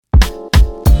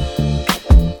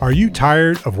Are you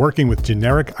tired of working with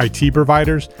generic IT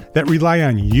providers that rely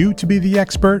on you to be the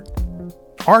expert?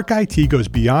 Arc IT goes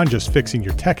beyond just fixing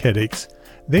your tech headaches.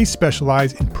 They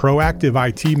specialize in proactive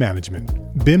IT management,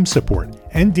 BIM support,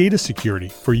 and data security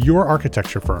for your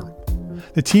architecture firm.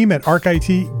 The team at Arc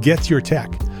IT gets your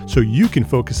tech, so you can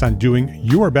focus on doing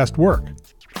your best work.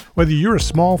 Whether you're a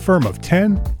small firm of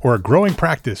 10 or a growing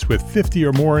practice with 50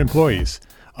 or more employees,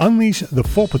 unleash the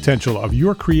full potential of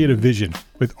your creative vision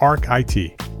with Arc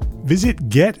IT. Visit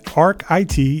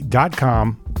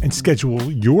getarcit.com and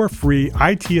schedule your free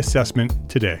IT assessment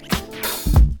today.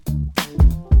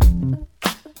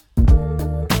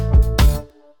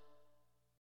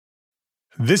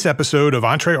 This episode of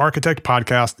Entre Architect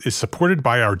Podcast is supported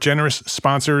by our generous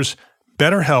sponsors,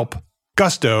 BetterHelp,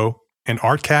 Gusto, and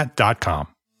Artcat.com.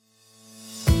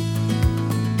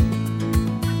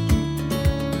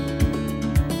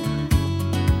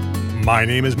 My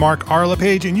name is Mark R.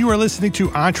 LePage, and you are listening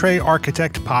to Entre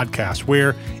Architect Podcast,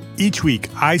 where each week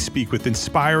I speak with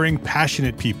inspiring,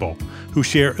 passionate people who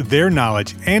share their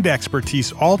knowledge and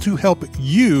expertise, all to help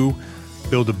you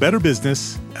build a better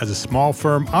business as a small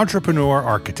firm entrepreneur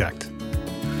architect.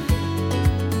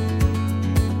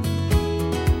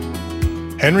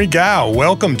 Henry Gao,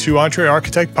 welcome to Entre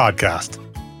Architect Podcast.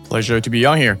 Pleasure to be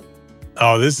on here.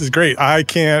 Oh, this is great. I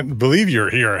can't believe you're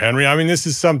here, Henry. I mean, this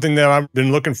is something that I've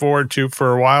been looking forward to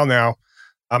for a while now.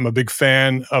 I'm a big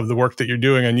fan of the work that you're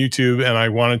doing on YouTube, and I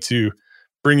wanted to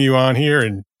bring you on here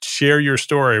and share your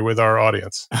story with our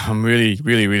audience. I'm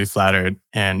really flattered,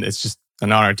 and it's just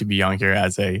an honor to be on here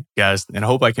as a guest, and I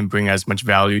hope I can bring as much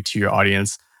value to your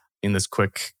audience in this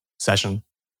quick session.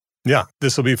 Yeah,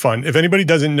 this will be fun. If anybody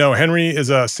doesn't know, Henry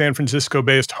is a San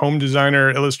Francisco-based home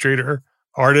designer, illustrator,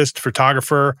 artist,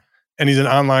 photographer, and he's an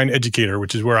online educator,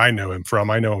 which is where I know him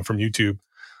from. I know him from YouTube.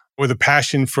 With a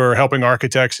passion for helping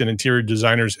architects and interior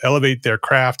designers elevate their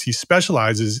craft, he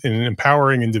specializes in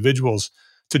empowering individuals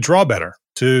to draw better,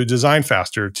 to design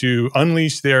faster, to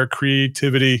unleash their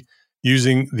creativity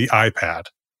using the iPad.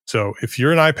 So if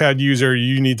you're an iPad user,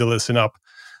 you need to listen up.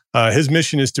 His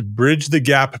mission is to bridge the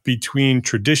gap between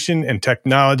tradition and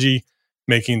technology,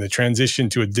 making the transition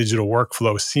to a digital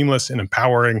workflow seamless and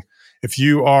empowering. If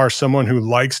you are someone who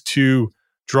likes to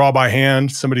draw by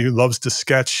hand, somebody who loves to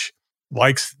sketch,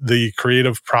 likes the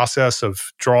creative process of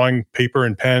drawing paper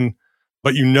and pen,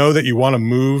 but you know that you want to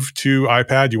move to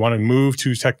iPad, you want to move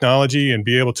to technology and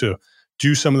be able to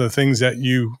do some of the things that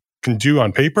you can do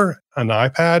on paper, on the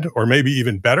iPad, or maybe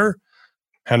even better,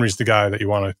 Henry's the guy that you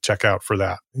want to check out for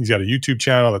that. He's got a YouTube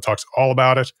channel that talks all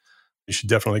about it. You should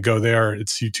definitely go there.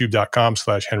 It's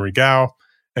youtube.com/Henry Gao,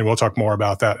 and we'll talk more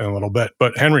about that in a little bit.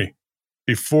 But Henry,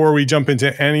 before we jump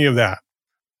into any of that,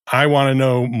 I want to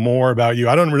know more about you.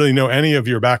 I don't really know any of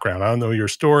your background. I don't know your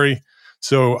story.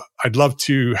 So I'd love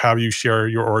to have you share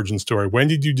your origin story. When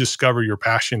did you discover your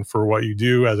passion for what you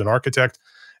do as an architect?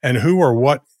 And who or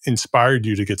what inspired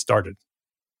you to get started?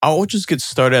 I'll just get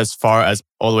started as far as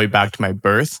all the way back to my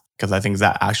birth, because I think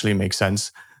that actually makes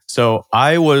sense. So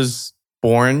I was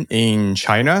born in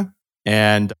China,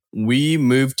 and we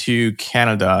moved to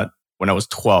Canada when I was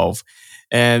 12.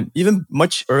 And even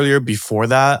much earlier before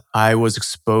that, I was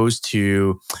exposed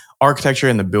to architecture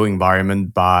and the built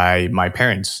environment by my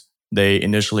parents. They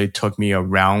initially took me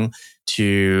around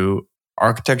to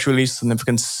architecturally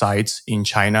significant sites in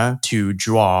China to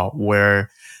draw, where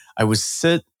I would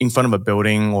sit in front of a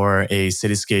building or a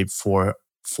cityscape for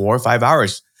 4 or 5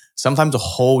 hours, sometimes a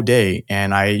whole day.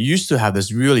 And I used to have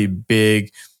this really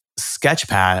big sketch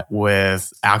pad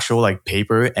with actual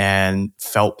paper and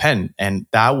felt pen. And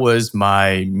that was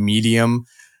my medium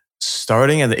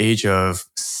starting at the age of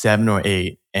 7 or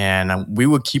 8. And we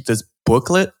would keep this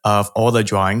booklet of all the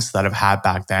drawings that I've had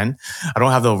back then. I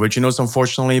don't have the originals,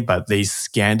 unfortunately, but they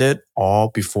scanned it all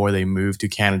before they moved to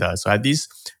Canada. So I had these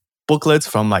booklets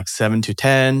from 7 to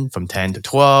 10, from 10 to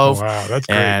 12. Oh, wow, that's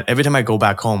great. And every time I go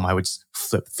back home, I would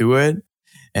flip through it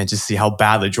and just see how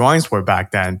bad the drawings were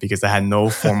back then, because I had no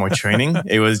formal training.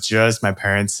 It was just my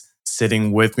parents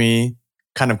sitting with me,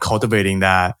 kind of cultivating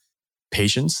that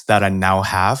patience that I now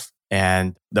have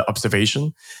and the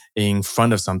observation in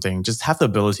front of something. Just have the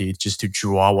ability just to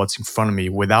draw what's in front of me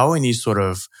without any sort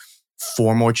of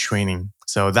formal training.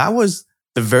 So that was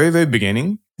the very, very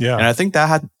beginning. Yeah. And I think that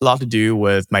had a lot to do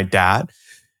with my dad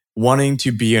wanting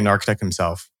to be an architect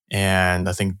himself. And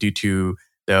I think due to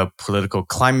the political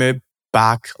climate,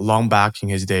 long back in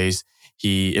his days,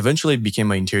 he eventually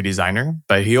became an interior designer,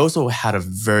 but he also had a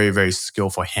very, very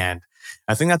skillful hand.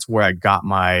 I think that's where I got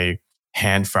my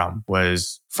hand from,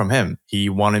 was from him. He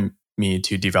wanted me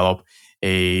to develop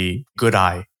a good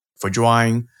eye for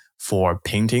drawing, for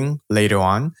painting later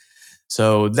on.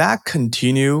 So that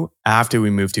continued after we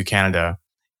moved to Canada.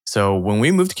 So when we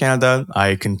moved to Canada,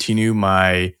 I continued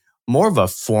my more of a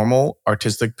formal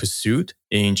artistic pursuit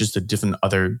in just the different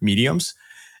other mediums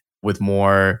with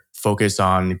more focus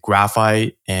on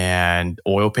graphite and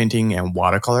oil painting and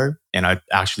watercolor. And I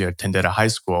actually attended a high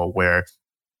school where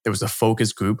there was a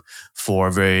focus group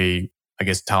for very, I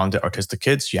guess, talented artistic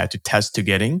kids. You had to test to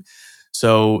get in.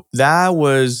 So that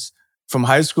was from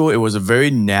high school, it was a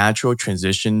very natural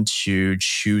transition to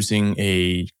choosing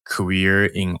a career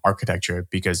in architecture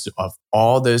because of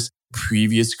all this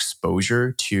previous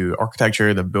exposure to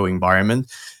architecture, the built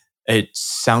environment. It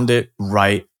sounded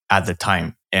right at the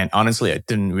time. And honestly, I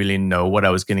didn't really know what I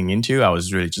was getting into. I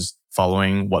was really just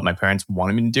following what my parents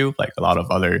wanted me to do, like a lot of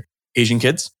other Asian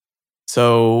kids.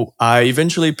 So I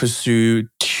eventually pursued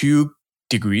 2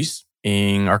 degrees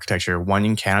in architecture, one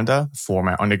in Canada for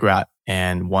my undergrad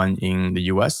and one in the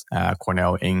US,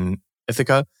 Cornell in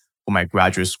Ithaca for my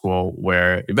graduate school,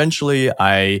 where eventually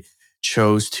I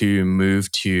chose to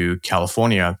move to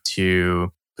California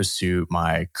to pursue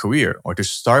my career or to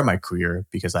start my career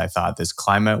because I thought this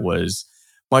climate was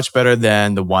much better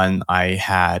than the one I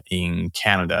had in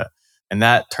Canada. And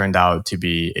that turned out to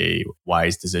be a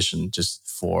wise decision just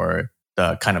for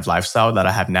the kind of lifestyle that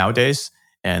I have nowadays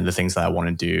and the things that I want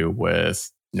to do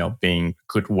with, being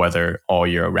good weather all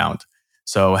year round.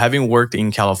 So having worked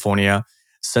in California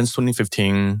since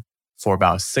 2015 for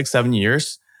about 6, 7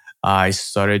 years, I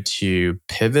started to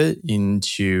pivot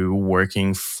into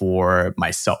working for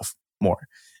myself more.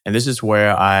 And this is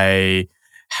where I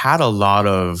had a lot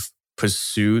of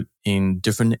pursuit in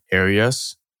different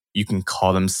areas. You can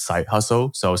call them side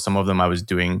hustle. So some of them I was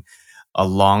doing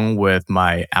along with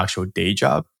my actual day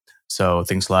job. So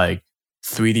things like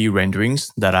 3D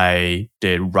renderings that I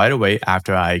did right away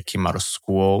after I came out of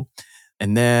school.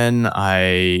 And then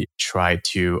I tried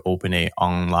to open a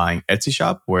online Etsy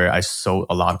shop where I sold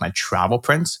a lot of my travel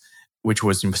prints, which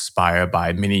was inspired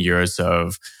by many years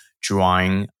of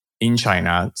drawing in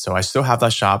China. So I still have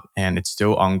that shop and it's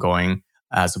still ongoing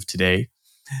as of today.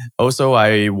 Also,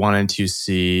 I wanted to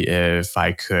see if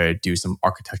I could do some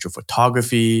architectural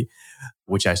photography,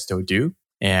 which I still do.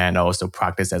 And I also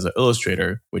practice as an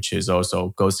illustrator, which is also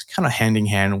goes kind of hand in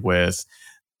hand with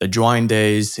the drawing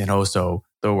days. And also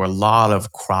there were a lot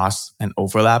of cross and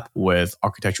overlap with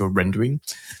architectural rendering.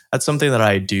 That's something that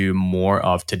I do more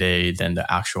of today than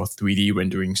the actual 3D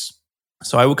renderings.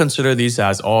 So I would consider these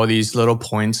as all these little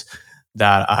points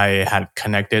that I had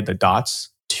connected the dots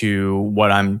to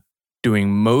what I'm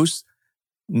doing most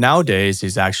nowadays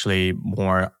is actually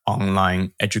more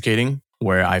online educating,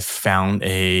 where I found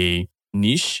a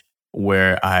niche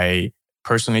where I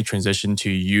personally transitioned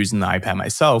to using the iPad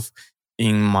myself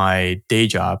in my day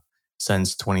job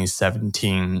since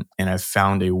 2017. And I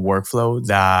found a workflow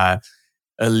that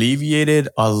alleviated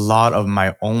a lot of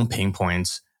my own pain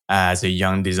points as a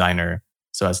young designer.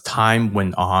 So as time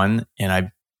went on and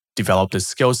I developed a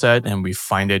skill set and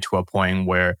refined it to a point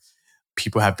where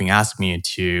people have been asking me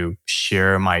to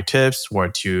share my tips or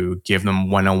to give them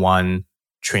one-on-one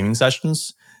training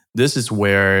sessions. This is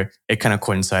where it kind of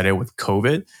coincided with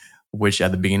COVID, which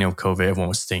at the beginning of COVID, everyone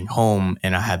was staying home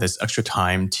and I had this extra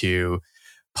time to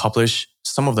publish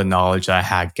some of the knowledge that I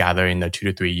had gathered in the 2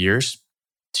 to 3 years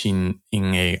in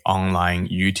a online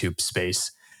YouTube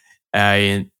space.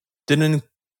 I didn't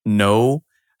know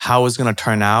how it was going to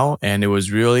turn out. And it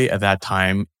was really at that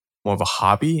time more of a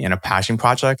hobby and a passion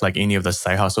project, like any of the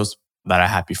side hustles that I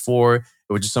had before. It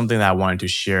was just something that I wanted to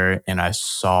share. And I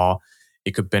saw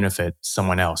it could benefit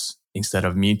someone else. Instead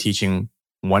of me teaching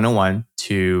one-on-one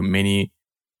to many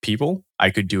people, I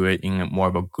could do it in more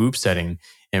of a group setting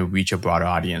and reach a broader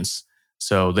audience.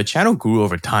 So the channel grew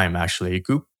over time, actually. It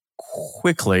grew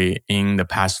quickly in the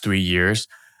past 3 years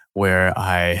where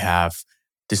I have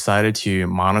decided to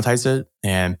monetize it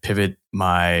and pivot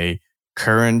my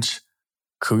current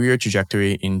career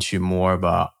trajectory into more of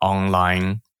a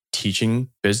online teaching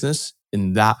business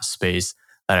in that space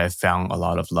that I found a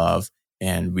lot of love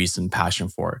and recent passion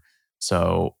for.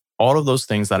 So all of those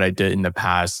things that I did in the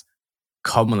past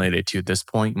culminated to this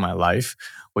point in my life,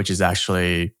 which is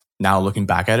actually now looking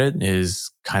back at it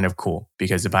is kind of cool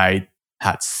because if I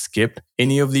had skipped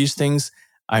any of these things,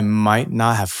 I might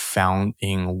not have found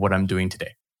in what I'm doing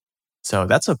today. So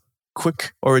that's a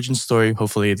quick origin story.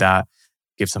 Hopefully that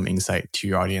gives some insight to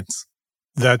your audience.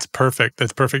 That's perfect.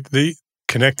 That's perfect. The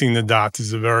connecting the dots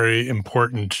is a very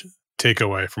important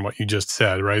takeaway from what you just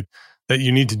said, right? That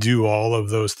you need to do all of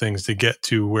those things to get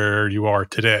to where you are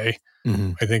today.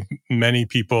 Mm-hmm. I think many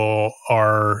people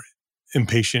are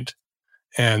impatient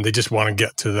and they just want to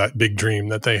get to that big dream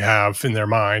that they have in their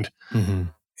mind. Mm-hmm.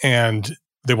 And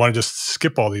they want to just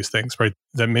skip all these things, right?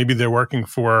 That maybe they're working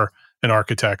for an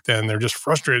architect and they're just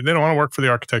frustrated. They don't want to work for the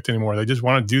architect anymore. They just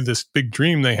want to do this big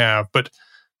dream they have, but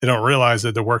they don't realize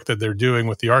that the work that they're doing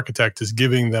with the architect is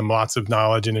giving them lots of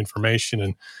knowledge and information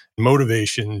and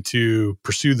motivation to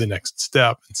pursue the next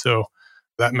step. And so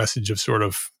that message of sort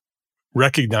of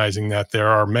recognizing that there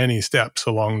are many steps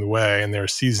along the way and there are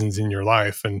seasons in your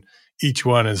life, and each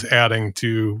one is adding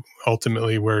to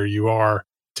ultimately where you are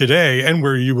today and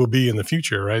where you will be in the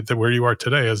future, right? That where you are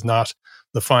today is not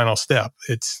the final step.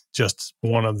 It's just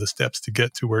one of the steps to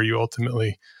get to where you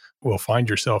ultimately will find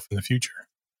yourself in the future.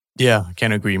 Yeah, I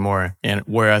can't agree more. And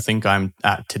where I think I'm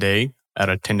at today, at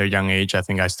a tender young age, I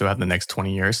think I still have the next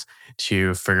 20 years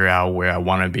to figure out where I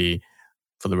want to be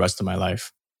for the rest of my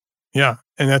life. Yeah.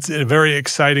 And that's a very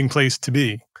exciting place to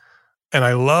be. And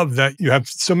I love that you have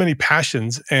so many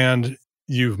passions and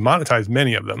you've monetized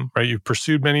many of them, right? You've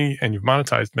pursued many and you've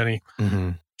monetized many.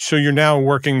 hmm So you're now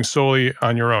working solely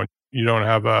on your own. You don't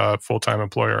have a full-time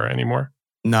employer anymore.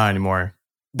 Not anymore.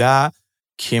 That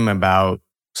came about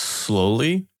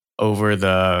slowly over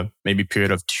the maybe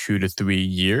period of 2 to 3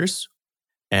 years.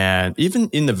 And even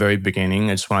in the very beginning,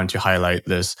 I just wanted to highlight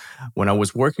this. When I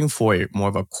was working for more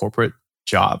of a corporate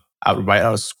job right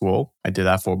out of school, I did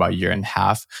that for about a year and a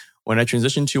half. When I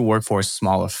transitioned to work for a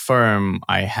smaller firm,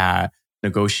 I had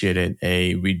negotiated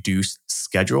a reduced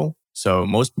schedule. So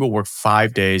most people work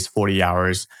 5 days, 40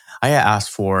 hours. I had asked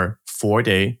for 4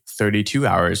 day, 32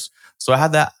 hours. So I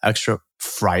had that extra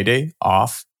Friday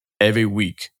off every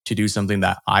week to do something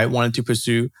that I wanted to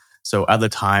pursue. So at the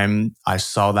time, I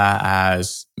saw that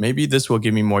as maybe this will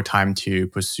give me more time to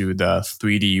pursue the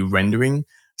 3D rendering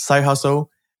side hustle.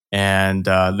 And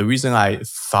the reason I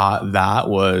thought that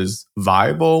was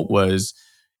viable was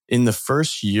in the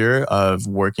first year of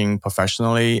working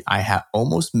professionally, I had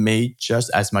almost made just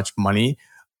as much money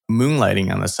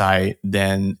moonlighting on the side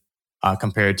than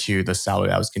compared to the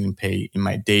salary I was getting paid in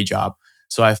my day job.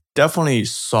 So I definitely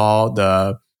saw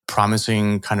the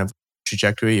promising kind of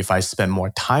trajectory if I spend more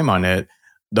time on it,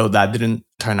 though that didn't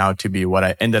turn out to be what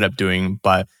I ended up doing.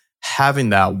 But having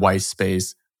that white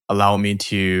space allowed me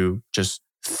to just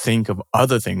think of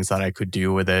other things that I could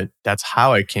do with it. That's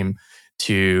how I came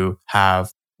to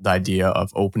have the idea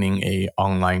of opening a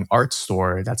online art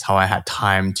store. That's how I had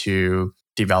time to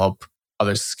develop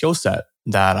other skill set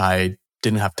that I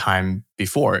didn't have time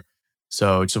before.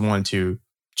 So just wanted to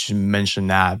mention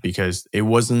that because it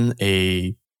wasn't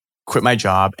a quit my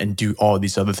job and do all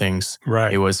these other things. It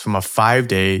Right. was from a 5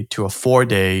 day to a 4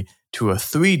 day to a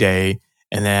 3 day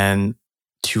and then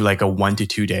to like a 1 to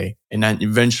 2 day. And then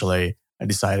eventually I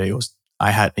decided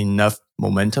I had enough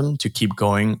momentum to keep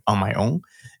going on my own.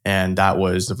 And that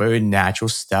was a very natural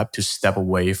step to step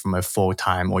away from a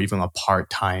full-time or even a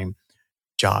part-time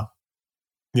job.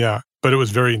 Yeah. But it was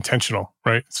very intentional,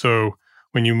 right? So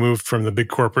when you moved from the big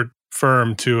corporate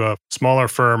firm to a smaller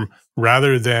firm,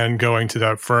 rather than going to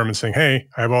that firm and saying, hey,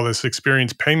 I have all this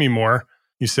experience, pay me more,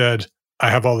 you said, I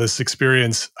have all this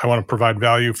experience. I want to provide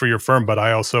value for your firm, but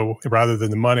I also, rather than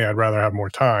the money, I'd rather have more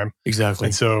time. And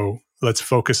Exactly. so let's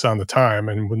focus on the time.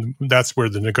 And that's where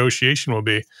the negotiation will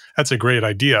be. That's a great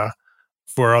idea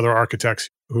for other architects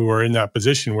who are in that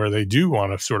position where they do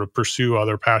want to sort of pursue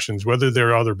other passions, whether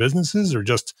they're other businesses or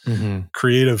just hmm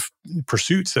creative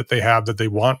pursuits that they have that they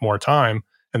want more time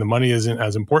and the money isn't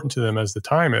as important to them as the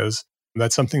time is.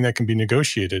 That's something that can be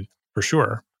negotiated for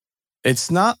sure.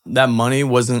 It's not that money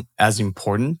wasn't as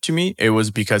important to me. It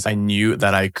was because I knew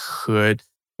that I could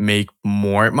make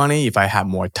more money if I had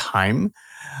more time.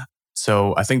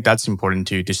 So I think that's important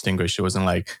to distinguish. It wasn't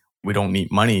like we don't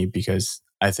need money because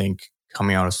I think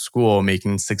coming out of school,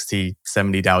 making 60,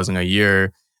 70,000 a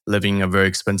year, living in a very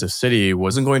expensive city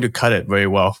wasn't going to cut it very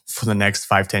well for the next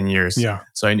 5, 10 years. Yeah.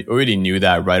 So I already knew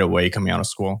that right away coming out of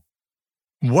school.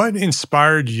 What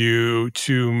inspired you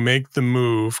to make the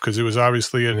move? Because it was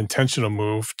obviously an intentional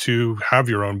move to have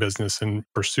your own business and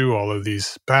pursue all of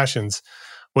these passions.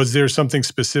 Was there something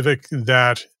specific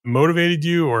that motivated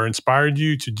you or inspired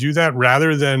you to do that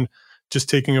rather than just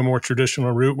taking a more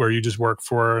traditional route where you just work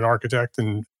for an architect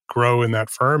and grow in that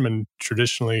firm and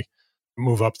traditionally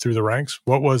move up through the ranks?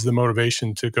 What was the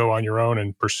motivation to go on your own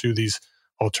and pursue these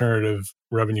alternative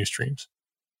revenue streams?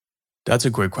 That's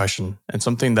a great question and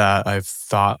something that I've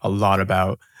thought a lot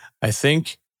about. I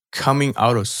think coming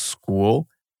out of school,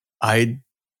 I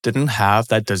didn't have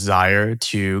that desire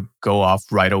to go off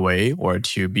right away or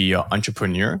to be an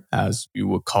entrepreneur, as you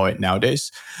would call it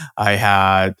nowadays. I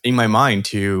had in my mind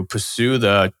to pursue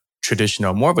the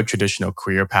traditional, more of a traditional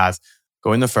career path,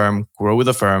 go in the firm, grow with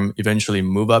the firm, eventually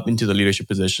move up into the leadership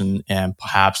position, and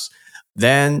perhaps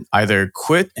then either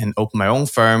quit and open my own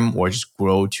firm or just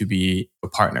grow to be a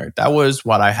partner. That was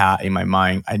what I had in my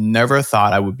mind. I never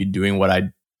thought I would be doing what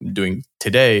I'm doing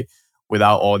today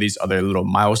without all these other little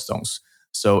milestones.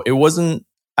 So it wasn't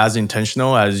as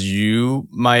intentional as you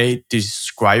might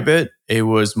describe it. It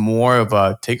was more of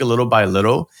a take a little by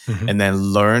little and then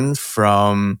learn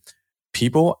from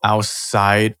people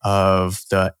outside of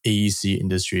the AEC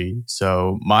industry.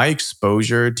 So my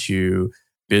exposure to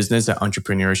business and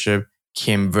entrepreneurship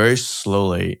came very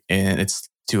slowly. And it's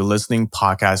to listening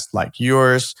podcasts like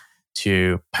yours,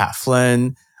 to Pat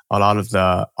Flynn, a lot of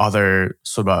the other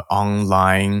sort of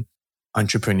online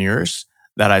entrepreneurs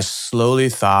that I slowly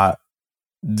thought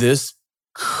this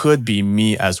could be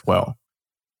me as well.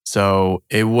 So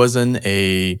it wasn't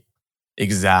a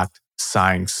exact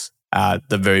science at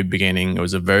the very beginning. It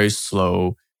was a very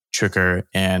slow trigger,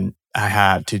 and I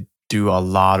had to do a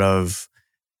lot of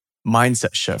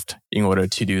mindset shift in order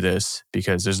to do this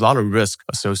because there's a lot of risk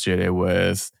associated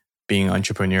with being an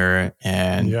entrepreneur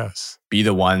and Yes. be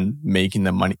the one making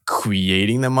the money,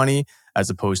 creating the money, as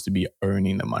opposed to be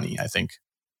earning the money, I think.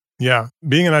 Yeah.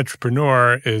 Being an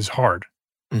entrepreneur is hard,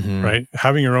 Mm-hmm. right?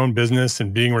 Having your own business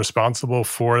and being responsible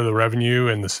for the revenue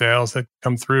and the sales that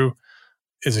come through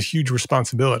is a huge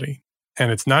responsibility.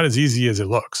 And it's not as easy as it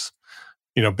looks.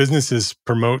 Businesses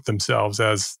promote themselves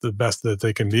as the best that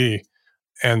they can be,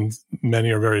 and many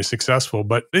are very successful,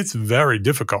 but it's very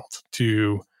difficult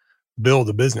to build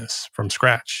a business from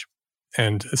scratch.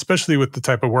 And especially with the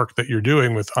type of work that you're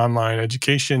doing with online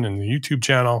education and the YouTube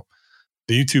channel.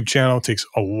 The YouTube channel takes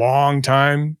a long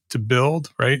time to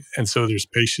build, right? And so there's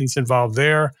patience involved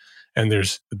there, and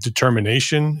there's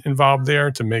determination involved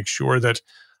there to make sure that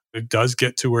it does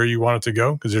get to where you want it to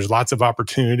go, because there's lots of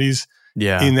opportunities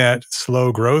Yeah. in that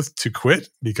slow growth to quit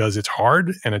because it's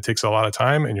hard and it takes a lot of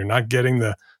time and you're not getting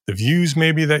the views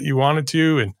maybe that you wanted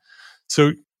to. And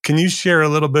so can you share a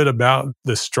little bit about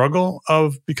the struggle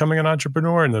of becoming an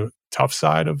entrepreneur and the tough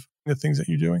side of the things that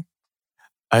you're doing?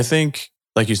 I think,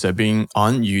 like you said, being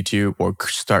on YouTube or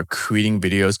start creating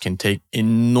videos can take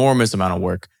enormous amount of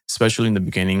work, especially in the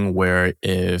beginning where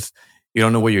if you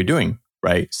don't know what you're doing,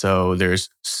 right? So there's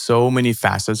so many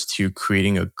facets to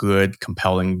creating a good,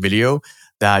 compelling video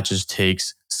that just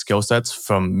takes skill sets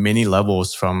from many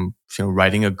levels, from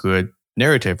writing a good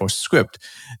narrative or script,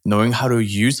 knowing how to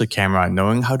use the camera,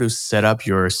 knowing how to set up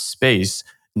your space,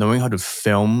 knowing how to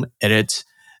film, edit,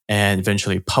 and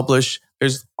eventually publish.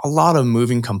 There's a lot of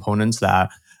moving components that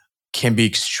can be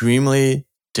extremely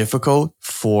difficult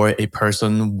for a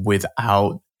person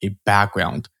without a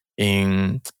background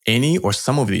in any or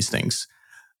some of these things.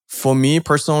 For me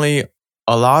personally,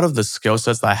 a lot of the skill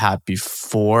sets that I had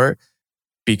before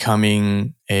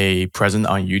becoming a presence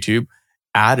on YouTube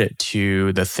added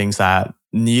to the things that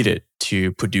needed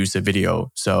to produce a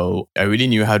video. So I really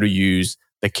knew how to use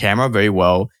the camera very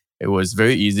well. It was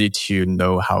very easy to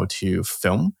know how to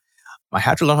film. I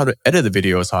had to learn how to edit the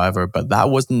videos, however, but that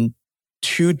wasn't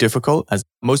too difficult as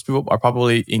most people are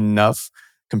probably enough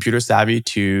computer savvy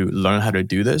to learn how to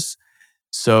do this.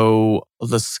 So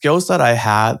the skills that I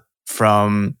had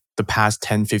from the past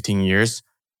 10, 15 years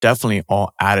definitely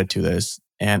all added to this.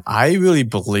 And I really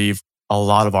believe a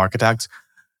lot of architects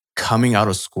coming out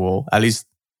of school, at least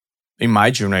in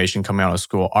my generation coming out of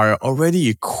school, are already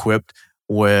equipped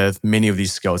with many of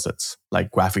these skill sets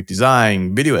like graphic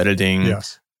design, video editing,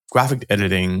 Yes. graphic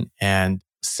editing, and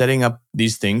setting up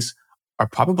these things are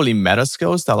probably meta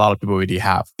skills that a lot of people already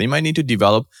have. They might need to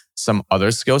develop some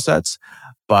other skill sets,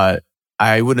 but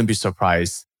I wouldn't be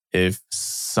surprised if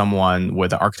someone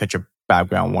with an architecture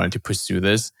background wanted to pursue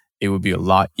this. It would be a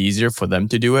lot easier for them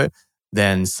to do it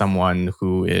than someone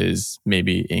who is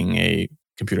maybe in a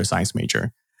computer science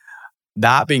major.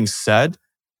 That being said,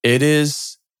 it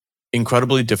is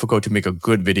incredibly difficult to make a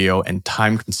good video and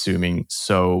time consuming.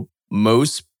 So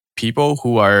most people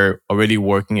who are already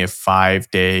working a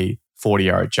 5-day,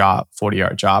 40-hour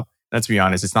job, let's be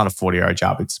honest, it's not a 40-hour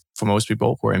job. It's for most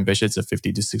people who are ambitious, it's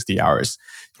 50 to 60 hours.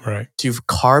 Right. To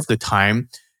carve the time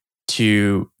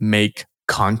to make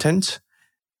content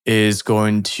is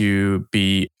going to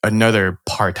be another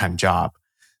part-time job.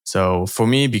 So for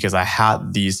me, because I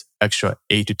had these extra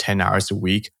 8 to 10 hours a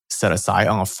week set aside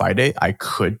on a Friday, I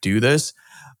could do this.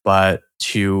 But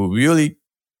to really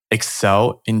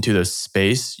excel into the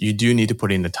space, you do need to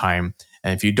put in the time.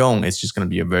 And if you don't, it's just going to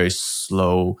be a very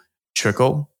slow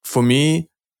trickle. For me,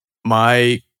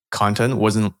 my content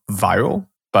wasn't viral,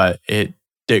 but it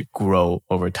did grow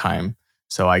over time.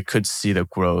 So I could see the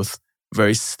growth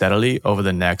very steadily over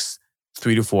the next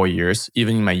 3 to 4 years,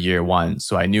 even in my year one.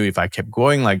 So I knew if I kept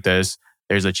growing like this,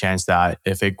 there's a chance that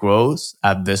if it grows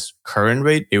at this current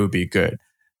rate, it would be good.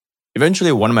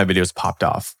 eventually one of my videos popped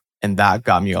off, and that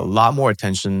got me a lot more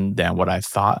attention than what I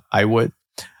thought I would.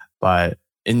 But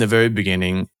in the very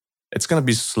beginning, it's going to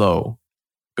be slow.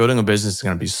 Building a business is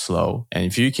going to be slow. And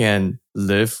if you can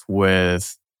live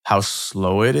with how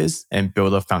slow it is and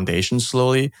build a foundation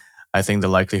slowly, I think the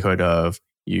likelihood of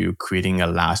you creating a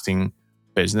lasting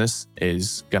business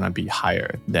is going to be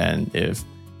higher than if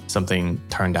something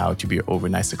turned out to be an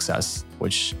overnight success,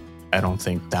 which I don't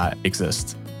think that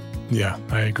exists. Yeah,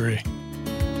 I agree.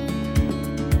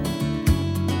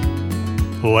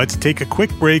 Let's take a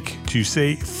quick break to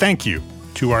say thank you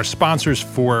to our sponsors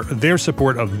for their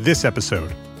support of this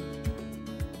episode.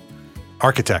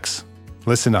 Architects,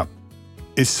 listen up.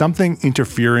 Is something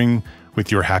interfering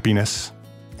with your happiness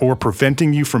or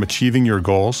preventing you from achieving your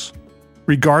goals?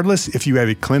 Regardless if you have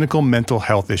a clinical mental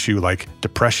health issue like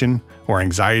depression or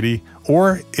anxiety,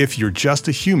 or if you're just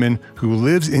a human who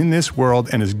lives in this world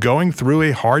and is going through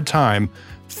a hard time,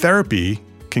 therapy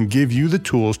can give you the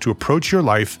tools to approach your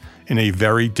life in a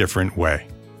very different way.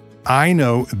 I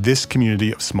know this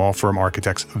community of small firm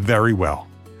architects very well,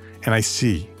 and I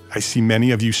see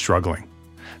many of you struggling.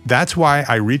 That's why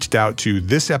I reached out to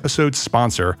this episode's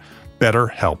sponsor,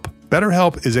 BetterHelp.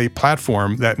 BetterHelp is a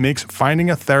platform that makes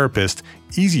finding a therapist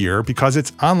easier because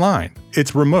it's online,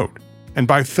 it's remote. And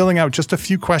by filling out just a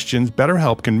few questions,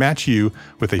 BetterHelp can match you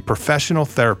with a professional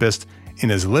therapist in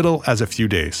as little as a few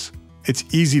days. It's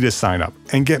easy to sign up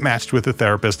and get matched with a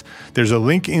therapist. There's a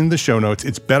link in the show notes.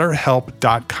 It's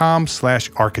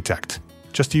betterhelp.com/architect.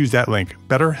 Just use that link,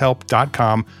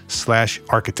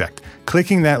 betterhelp.com/architect.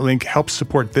 Clicking that link helps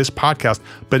support this podcast,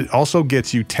 but it also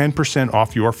gets you 10%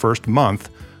 off your first month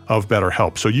of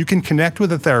BetterHelp. So you can connect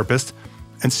with a therapist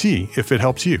and see if it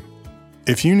helps you.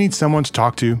 If you need someone to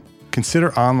talk to,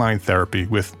 consider online therapy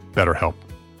with BetterHelp.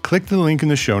 Click the link in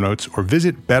the show notes or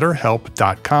visit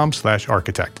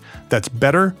betterhelp.com/architect. That's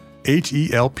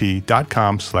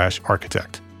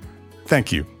betterhelp.com/architect.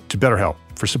 Thank you to BetterHelp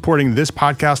for supporting this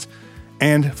podcast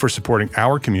and for supporting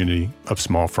our community of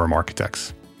small firm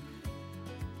architects.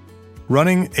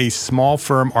 Running a small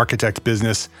firm architect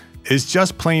business is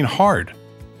just plain hard.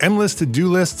 Endless to-do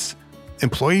lists,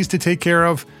 employees to take care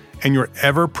of, and your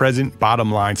ever-present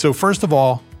bottom line. So first of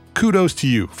all, kudos to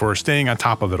you for staying on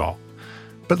top of it all.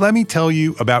 But let me tell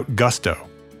you about Gusto.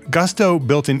 Gusto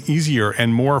built an easier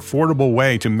and more affordable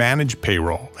way to manage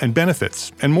payroll and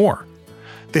benefits and more.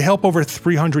 They help over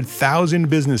 300,000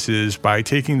 businesses by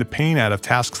taking the pain out of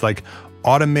tasks like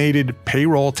automated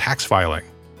payroll tax filing,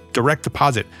 direct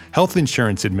deposit, health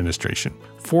insurance administration,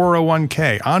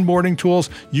 401k, onboarding tools,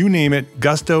 you name it,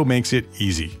 Gusto makes it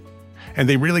easy. And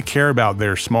they really care about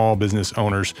their small business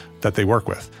owners that they work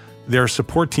with. Their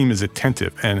support team is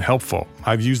attentive and helpful.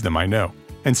 I've used them, I know.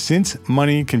 And since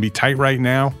money can be tight right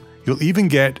now, you'll even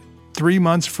get 3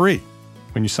 months free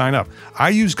when you sign up. I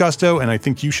use Gusto and I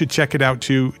think you should check it out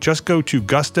too. Just go to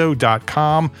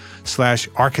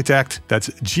gusto.com/architect. That's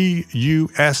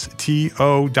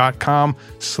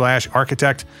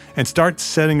gusto.com/architect and start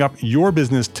setting up your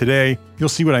business today. You'll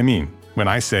see what I mean when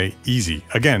I say easy.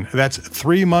 Again, that's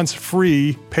 3 months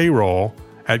free payroll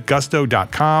at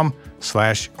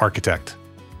gusto.com/architect.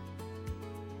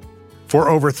 For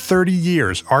over 30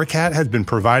 years, ARCAT has been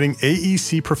providing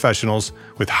AEC professionals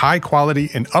with high-quality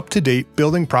and up-to-date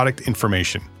building product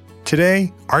information.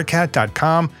 Today,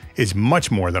 ARCAT.com is much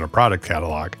more than a product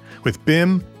catalog, with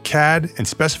BIM, CAD, and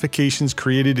specifications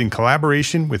created in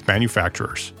collaboration with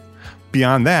manufacturers.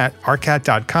 Beyond that,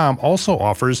 ARCAT.com also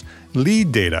offers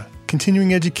lead data,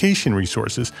 continuing education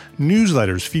resources,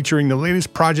 newsletters featuring the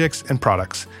latest projects and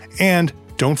products, and,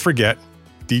 don't forget,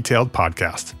 detailed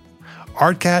podcasts.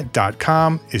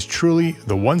 ARCAT.com is truly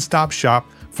the one-stop shop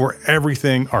for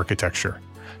everything architecture.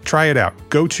 Try it out.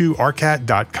 Go to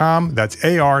ARCAT.com. That's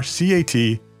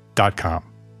ARCAT.com.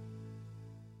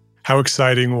 How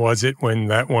exciting was it when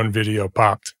that one video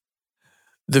popped?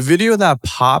 The video that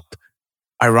popped,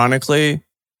 ironically,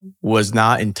 was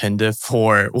not intended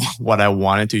for what I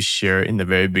wanted to share in the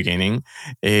very beginning.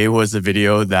 It was a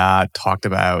video that talked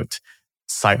about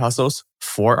side hustles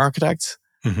for architects.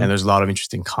 And there's a lot of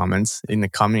interesting comments in the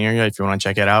comment area if you want to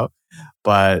check it out.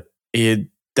 But it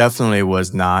definitely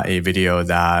was not a video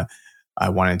that I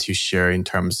wanted to share in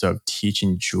terms of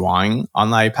teaching drawing on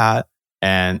the iPad.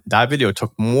 And that video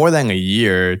took more than a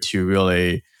year to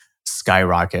really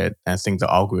skyrocket. And I think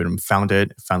the algorithm found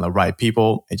the right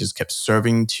people. It just kept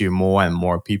serving to more and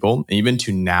more people. And even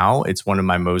to now, it's one of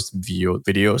my most viewed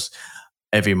videos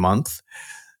every month.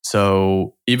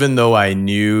 So even though I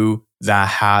knew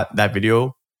that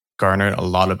video garnered a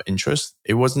lot of interest,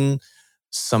 it wasn't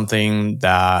something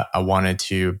that I wanted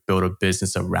to build a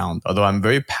business around. Although I'm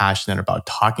very passionate about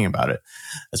talking about it,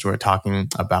 as we're talking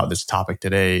about this topic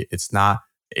today, it's not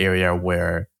the area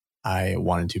where I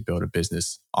wanted to build a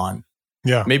business on.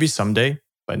 Yeah. Maybe someday,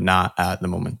 but not at the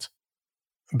moment.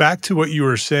 Back to what you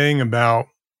were saying about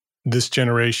this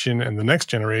generation and the next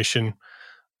generation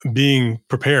being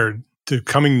prepared to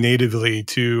coming natively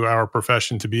to our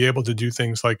profession to be able to do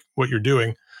things like what you're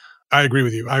doing. I agree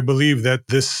with you. I believe that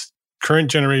this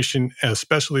current generation, and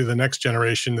especially the next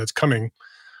generation that's coming,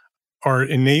 are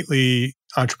innately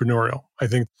entrepreneurial. I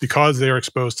think because they are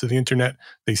exposed to the internet,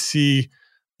 they see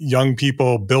young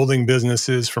people building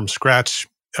businesses from scratch,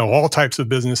 all types of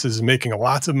businesses, making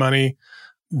lots of money.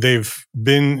 They've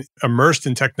been immersed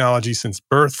in technology since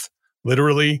birth,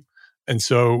 literally. And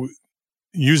so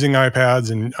using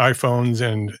iPads and iPhones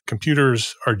and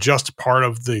computers are just part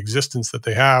of the existence that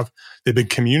they have. They've been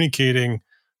communicating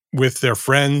with their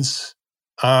friends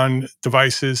on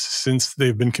devices since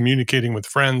they've been communicating with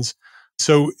friends.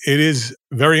 So it is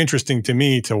very interesting to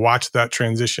me to watch that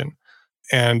transition.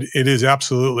 And it is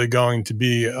absolutely going to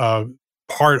be a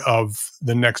part of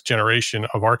the next generation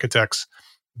of architects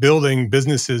building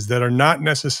businesses that are not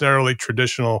necessarily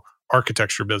traditional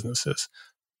architecture businesses.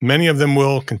 Many of them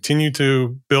will continue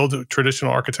to build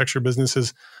traditional architecture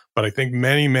businesses, but I think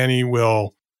many, many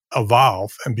will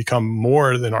evolve and become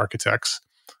more than architects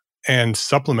and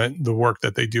supplement the work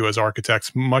that they do as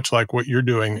architects, much like what you're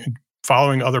doing,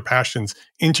 following other passions,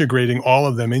 integrating all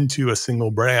of them into a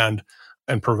single brand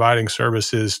and providing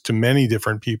services to many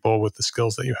different people with the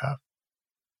skills that you have.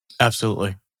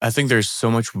 Absolutely. I think there's so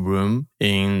much room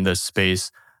in the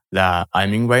space that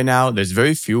I'm in right now. There's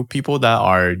very few people that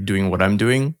are doing what I'm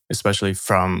doing, especially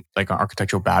from like an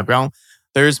architectural background.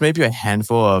 There's maybe a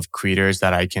handful of creators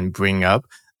that I can bring up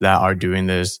that are doing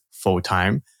this full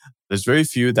time. There's very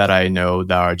few that I know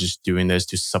that are just doing this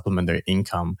to supplement their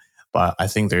income. But I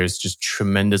think there's just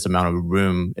tremendous amount of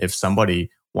room if somebody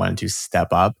wanted to step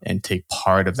up and take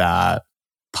part of that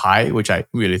pie, which I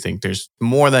really think there's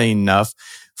more than enough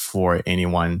for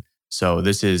anyone. So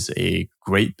this is a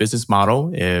great business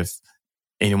model if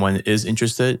anyone is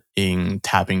interested in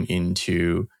tapping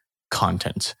into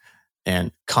content.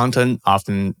 And content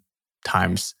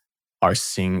oftentimes are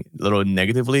seen a little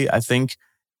negatively, I think,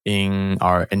 in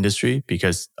our industry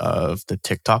because of the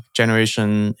TikTok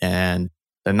generation and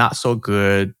the not so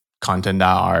good content that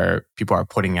our people are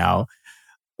putting out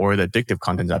or the addictive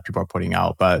content that people are putting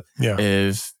out. But Yeah.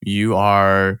 if you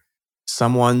are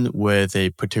someone with a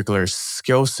particular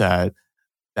skill set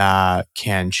that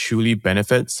can truly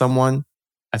benefit someone,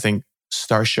 I think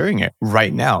start sharing it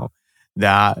right now.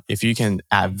 That if you can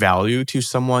add value to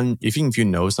someone, if you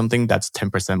know something that's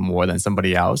 10% more than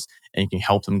somebody else and you can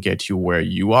help them get to where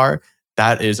you are,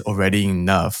 that is already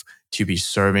enough to be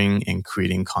serving and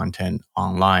creating content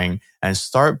online and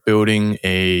start building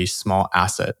a small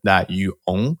asset that you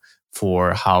own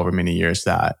for however many years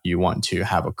that you want to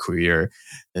have a career.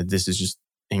 This is just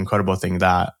an incredible thing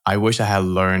that I wish I had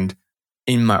learned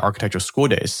in my architectural school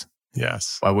days.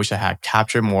 Yes. I wish I had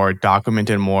captured more,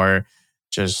 documented more,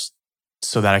 just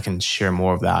so that I can share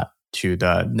more of that to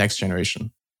the next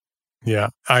generation. Yeah,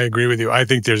 I agree with you. I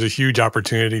think there's a huge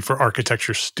opportunity for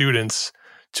architecture students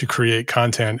to create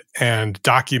content and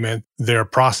document their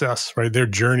process, right? Their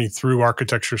journey through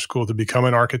architecture school to become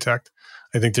an architect.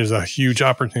 I think there's a huge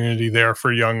opportunity there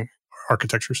for young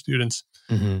architecture students.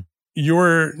 Mm-hmm.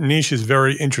 Your niche is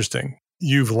very interesting.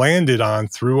 You've landed on,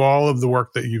 through all of the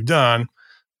work that you've done,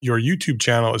 your YouTube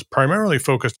channel is primarily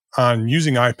focused on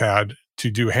using iPad to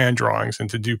do hand drawings and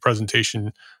to do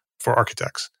presentation for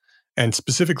architects. And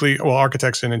specifically, well,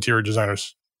 architects and interior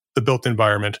designers, the built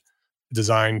environment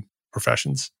design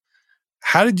professions.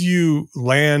 How did you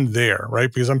land there,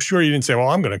 right? Because I'm sure you didn't say, well,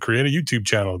 I'm going to create a YouTube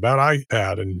channel about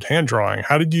iPad and hand drawing.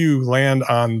 How did you land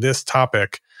on this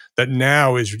topic that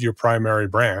now is your primary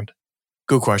brand?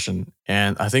 Good question.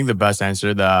 And I think the best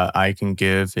answer that I can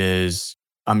give is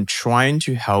I'm trying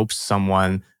to help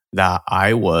someone that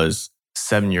I was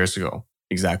 7 years ago.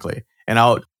 Exactly. And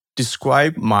I'll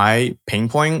describe my pain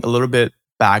point a little bit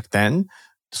back then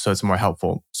so it's more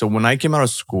helpful. So when I came out of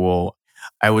school,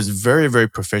 I was very, very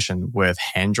proficient with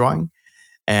hand drawing.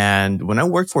 And when I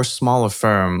worked for a smaller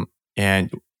firm,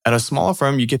 and at a smaller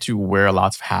firm, you get to wear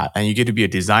lots of hats and you get to be a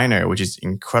designer, which is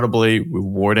incredibly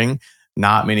rewarding.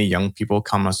 Not many young people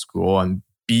come to school and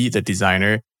be the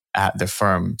designer at the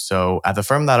firm. So at the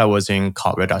firm that I was in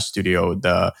called Red Dot Studio,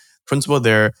 the principal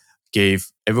there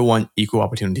gave everyone equal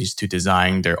opportunities to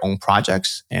design their own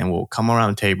projects and will come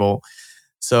around the table.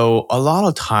 So a lot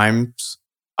of times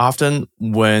often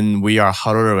when we are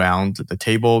huddled around the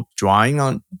table, drawing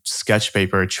on sketch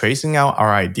paper, tracing out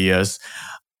our ideas,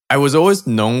 I was always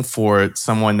known for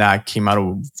someone that came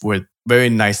out with very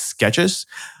nice sketches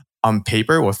on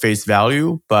paper or face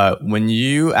value. But when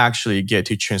you actually get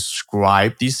to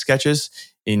transcribe these sketches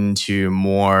into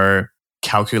more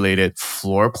calculated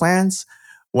floor plans,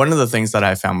 one of the things that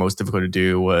I found most difficult to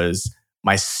do was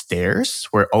my stairs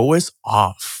were always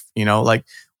off. Like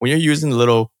when you're using a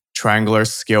little triangular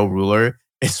scale ruler,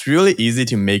 it's really easy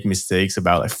to make mistakes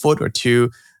about a foot or two.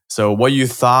 So what you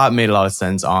thought made a lot of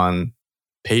sense on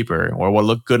paper or what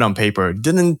looked good on paper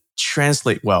didn't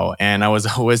translate well. And I was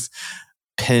always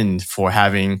pinned for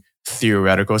having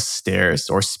theoretical stairs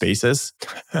or spaces,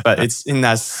 but it's in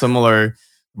that similar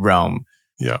realm.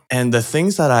 Yeah. And the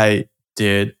things that I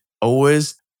did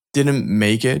always didn't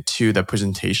make it to the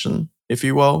presentation, if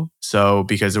you will. So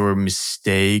because there were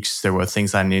mistakes, there were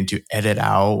things I needed to edit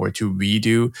out or to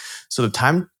redo. So the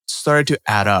time started to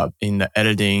add up in the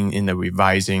editing, in the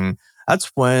revising.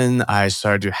 That's when I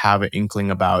started to have an inkling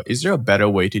about, is there a better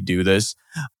way to do this?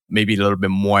 Maybe a little bit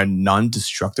more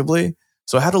non-destructively.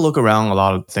 So I had to look around a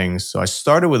lot of things. So I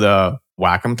started with a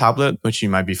Wacom tablet, which you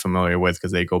might be familiar with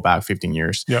because they go back 15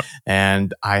 years. Yep.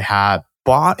 And I had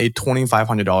bought a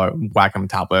 $2,500 Wacom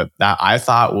tablet that I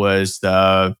thought was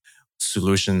the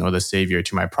solution or the savior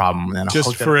to my problem. And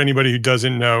just for anybody who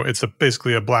doesn't know, it's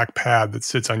basically a black pad that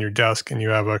sits on your desk and you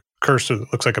have a cursor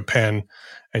that looks like a pen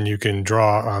and you can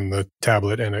draw on the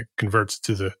tablet and it converts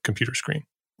to the computer screen.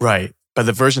 Right. But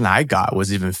the version I got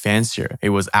was even fancier. It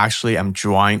was actually, I'm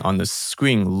drawing on the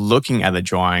screen, looking at the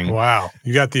drawing. Wow.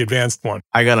 You got the advanced one.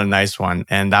 I got a nice one.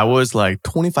 And that was like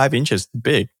 25 inches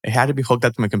big. It had to be hooked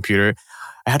up to my computer.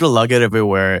 I had to lug it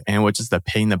everywhere. And it was just a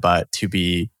pain in the butt to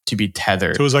be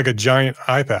tethered. So it was like a giant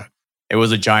iPad. It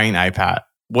was a giant iPad. It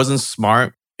wasn't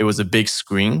smart. It was a big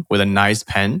screen with a nice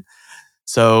pen.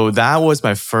 So that was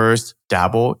my first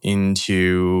dabble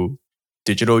into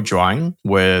digital drawing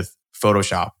with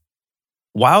Photoshop.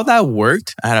 While that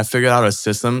worked, I had figured out a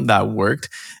system that worked.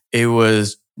 It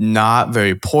was not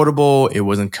very portable. It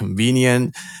wasn't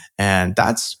convenient. And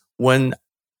that's when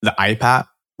the iPad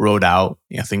rolled out,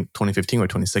 I think 2015 or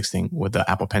 2016 with the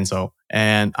Apple Pencil.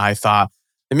 And I thought,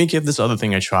 let me give this other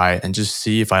thing a try and just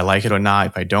see if I like it or not.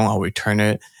 If I don't, I'll return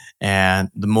it. And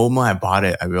the moment I bought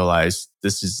it, I realized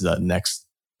this is the next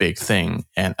big thing.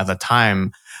 And at the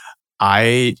time,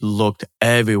 I looked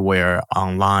everywhere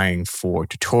online for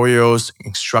tutorials,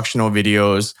 instructional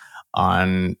videos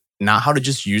on not how to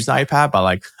just use the iPad, but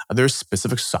like are there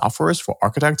specific softwares for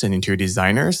architects and interior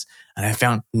designers? And I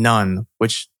found none,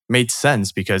 which made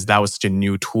sense because that was such a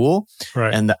new tool.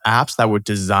 Right. And the apps that were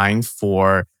designed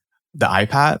for the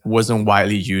iPad wasn't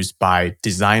widely used by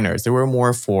designers. They were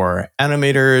more for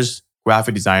animators,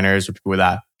 graphic designers, or people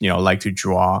that, like to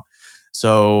draw.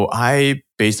 So I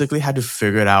basically had to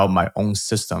figure out my own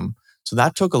system. So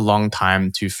that took a long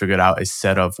time to figure out a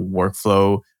set of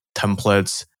workflow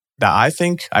templates that I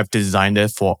think I've designed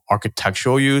it for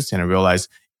architectural use. And I realized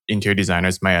interior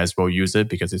designers might as well use it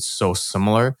because it's so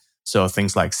similar. So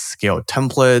things like scale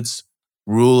templates,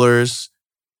 rulers,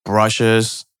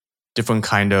 brushes, different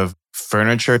kind of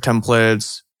furniture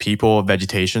templates, people,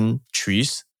 vegetation,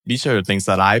 trees. These are the things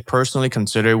that I personally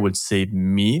consider would save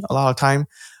me a lot of time.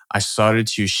 I started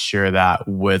to share that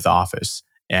with Office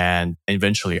and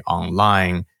eventually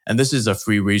online. And this is a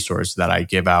free resource that I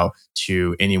give out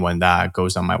to anyone that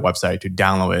goes on my website to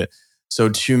download it. So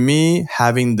to me,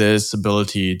 having this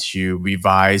ability to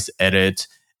revise, edit,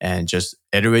 and just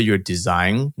iterate your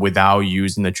design without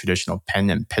using the traditional pen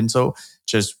and pencil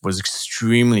just was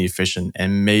extremely efficient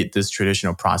and made this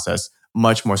traditional process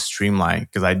much more streamlined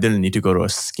because I didn't need to go to a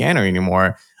scanner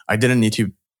anymore. I didn't need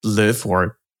to live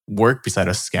or work beside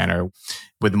a scanner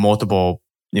with multiple,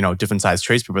 different size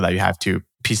trace paper that you have to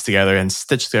piece together and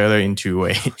stitch together into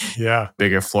a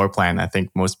bigger floor plan. I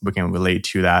think most people can relate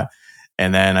to that.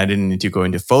 And then I didn't need to go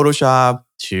into Photoshop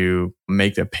to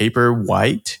make the paper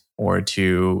white or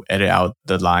to edit out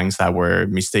the lines that were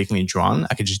mistakenly drawn.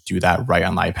 I could just do that right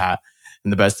on the iPad.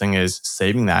 And the best thing is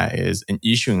saving that is and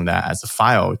issuing that as a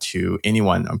file to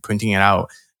anyone. I'm printing it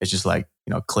out. It's just like,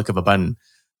 click of a button.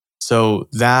 So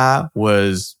that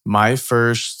was my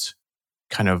first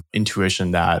kind of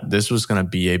intuition that this was going to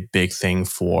be a big thing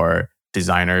for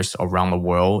designers around the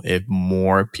world if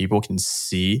more people can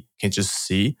just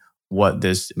see what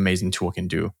this amazing tool can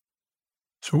do.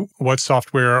 So what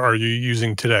software are you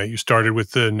using today? You started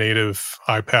with the native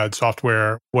iPad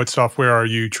software. What software are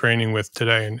you training with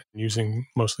today and using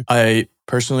mostly? I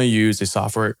personally use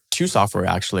two software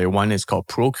actually. One is called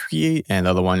Procreate and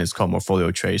the other one is called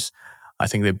Morfolio Trace. I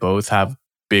think they both have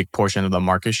big portion of the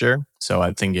market share. So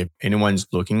I think if anyone's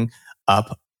looking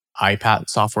up iPad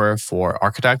software for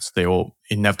architects, they will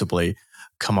inevitably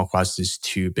come across these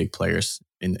two big players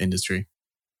in the industry.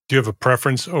 Do you have a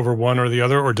preference over one or the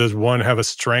other, or does one have a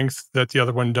strength that the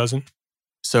other one doesn't?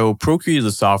 So Procreate is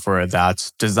a software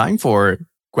that's designed for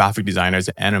graphic designers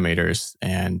and animators.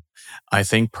 And I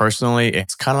think personally,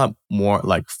 it's kind of more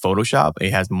like Photoshop.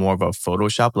 It has more of a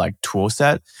Photoshop like tool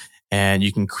set, and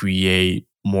you can create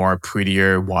more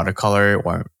prettier watercolor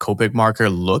or Copic marker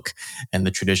look and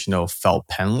the traditional felt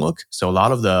pen look. So a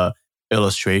lot of the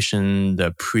illustration,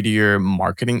 the prettier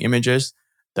marketing images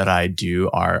that I do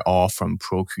are all from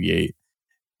Procreate.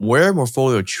 Where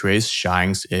Morpholio Trace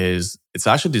shines is it's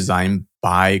actually designed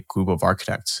by a group of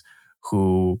architects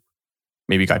who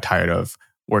maybe got tired of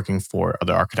working for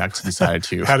other architects, decided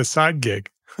to Had a side gig.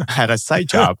 had a side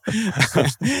job.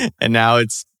 And now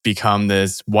it's become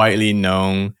this widely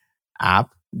known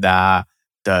app that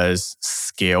does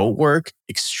scale work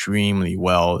extremely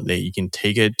well. That you can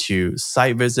take it to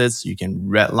site visits, you can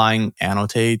redline,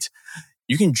 annotate,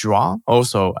 you can draw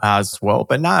also as well,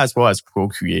 but not as well as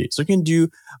Procreate. So you can do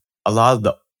a lot of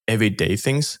the everyday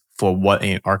things for what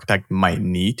an architect might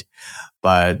need.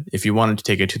 But if you wanted to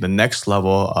take it to the next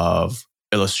level of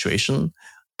illustration,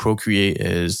 Procreate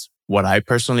is what I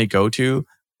personally go to.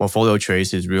 Portfolio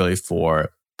Trace is really for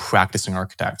practicing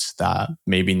architects that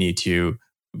maybe need to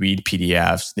read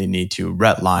PDFs, they need to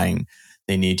redline,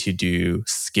 they need to do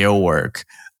scale work,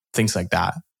 things like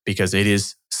that, because it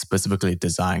is specifically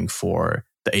designed for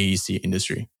the AEC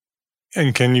industry.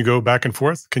 And can you go back and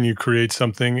forth? Can you create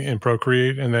something in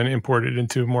Procreate and then import it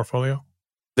into Morpholio?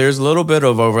 There's a little bit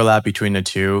of overlap between the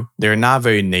two. They're not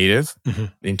very native Mm-hmm.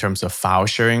 in terms of file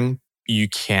sharing. You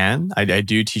can. I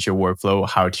do teach a workflow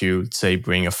how to, say,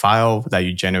 bring a file that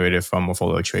you generated from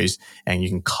Morpholio Trace and you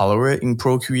can color it in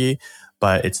Procreate,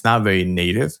 but it's not very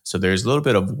native. So there's a little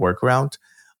bit of workaround,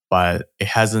 but it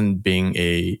hasn't been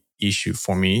a issue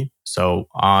for me. So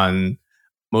on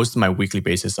most of my weekly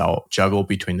basis, I'll juggle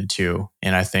between the two.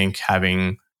 And I think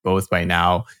having both by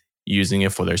now, using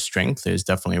it for their strength is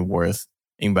definitely worth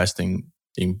investing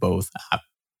in both apps.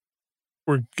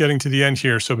 We're getting to the end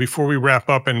here. So before we wrap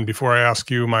up and before I ask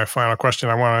you my final question,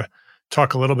 I want to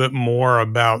talk a little bit more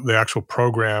about the actual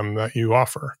program that you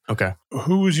offer. Okay.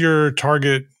 Who's your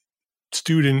target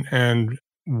student and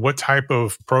what type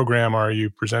of program are you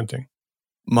presenting?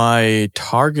 My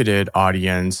targeted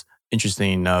audience,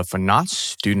 interesting enough, are not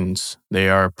students, they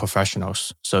are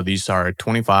professionals. So these are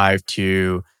 25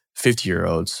 to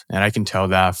 50-year-olds. And I can tell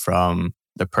that from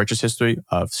the purchase history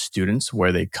of students,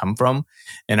 where they come from.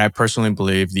 And I personally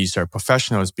believe these are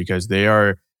professionals because they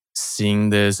are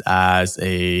seeing this as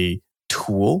a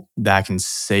tool that can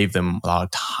save them a lot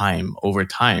of time over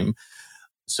time.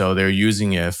 So they're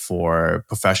using it for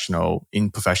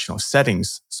in professional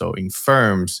settings. So in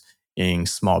firms, in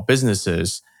small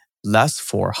businesses, less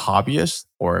for hobbyists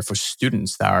or for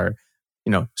students that are,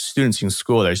 students in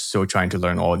school that are still trying to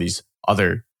learn all these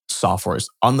other softwares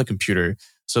on the computer.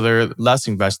 So they're less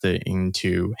invested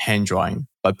into hand drawing.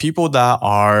 But people that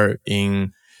are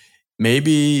in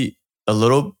maybe a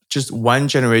little, just one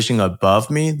generation above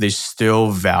me, they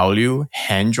still value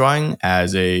hand drawing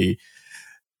as a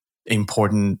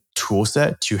important tool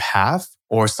set to have,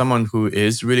 or someone who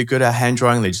is really good at hand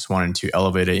drawing, they just wanted to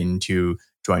elevate it into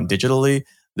drawing digitally.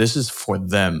 This is for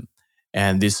them.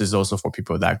 And this is also for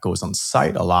people that goes on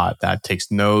site a lot, that takes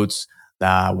notes,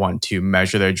 that want to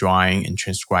measure their drawing and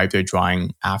transcribe their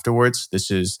drawing afterwards. This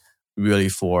is really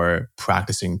for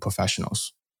practicing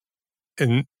professionals.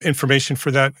 And information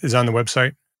for that is on the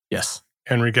website, Yes.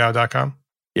 henrygao.com?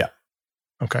 Yeah.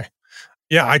 Okay.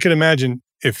 Yeah, I can imagine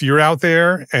if you're out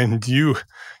there and you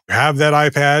have that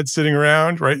iPad sitting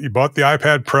around, right? You bought the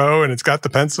iPad Pro and it's got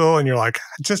the pencil and you're like,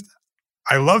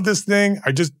 I love this thing.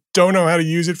 I just don't know how to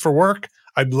use it for work.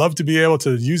 I'd love to be able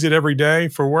to use it every day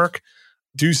for work,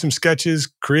 do some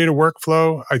sketches, create a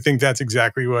workflow. I think that's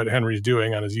exactly what Henry's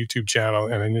doing on his YouTube channel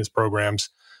and in his programs.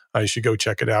 You should go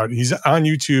check it out. He's on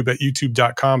YouTube at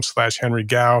youtube.com/Henry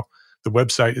Gao. The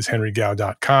website is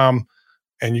henrygao.com.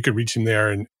 And you could reach him there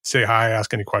and say hi,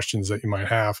 ask any questions that you might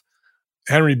have.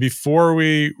 Henry, before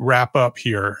we wrap up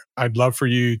here, I'd love for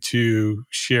you to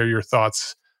share your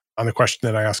thoughts on the question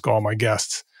that I ask all my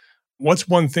guests. What's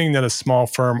one thing that a small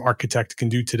firm architect can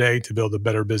do today to build a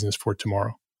better business for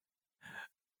tomorrow?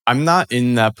 I'm not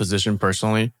in that position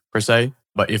personally, per se,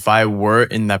 but if I were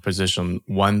in that position,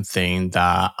 one thing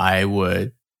that I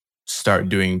would start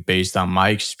doing based on my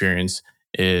experience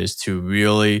is to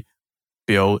really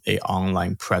build a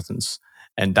online presence.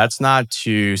 And that's not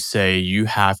to say you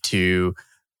have to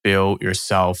build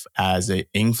yourself as an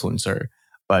influencer,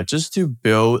 but just to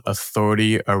build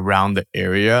authority around the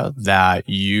area that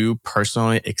you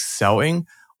personally excel in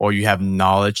or you have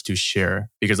knowledge to share.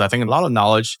 Because I think a lot of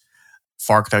knowledge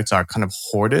for architects are kind of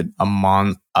hoarded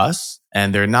among us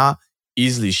and they're not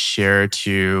easily shared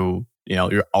to,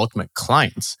 your ultimate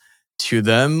clients. To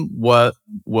them, what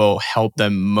will help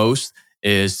them most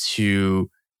is to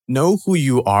know who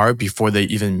you are before they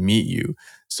even meet you.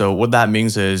 So what that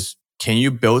means is, can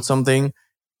you build something,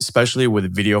 especially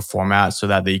with video format, so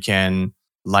that they can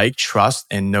trust,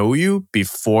 and know you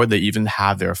before they even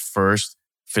have their first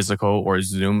physical or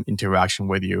Zoom interaction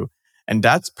with you? And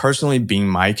that's personally being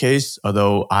my case,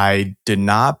 although I did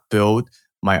not build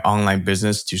my online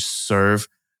business to serve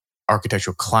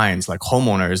architectural clients like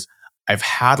homeowners. I've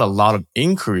had a lot of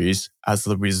inquiries as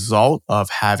the result of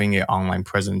having an online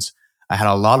presence. I had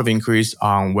a lot of inquiries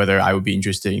on whether I would be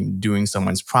interested in doing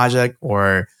someone's project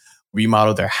or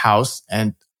remodel their house.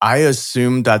 And I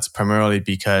assume that's primarily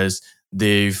because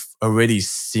they've already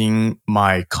seen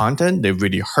my content. They've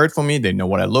already heard from me. They know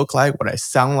what I look like, what I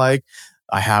sound like.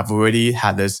 I have already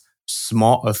had this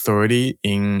small authority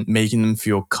in making them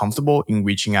feel comfortable in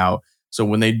reaching out. So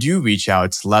when they do reach out,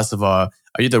 it's less of a,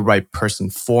 are you the right person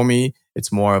for me?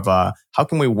 It's more of a, how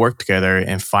can we work together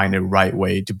and find the right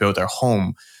way to build our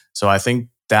home? So I think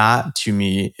that to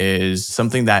me is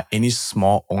something that any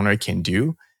small owner can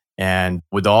do. And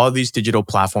with all these digital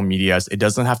platform medias, it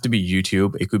doesn't have to be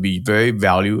YouTube. It could be very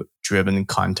value-driven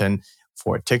content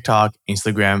for TikTok,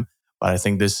 Instagram. But I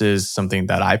think this is something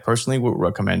that I personally would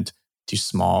recommend to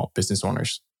small business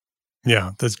owners.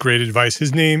 Yeah, that's great advice.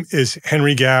 His name is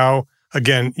Henry Gao.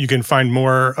 Again, you can find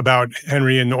more about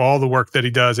Henry and all the work that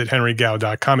he does at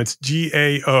henrygao.com. It's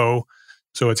GAO,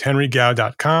 so it's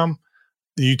henrygao.com.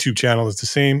 The YouTube channel is the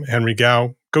same, Henry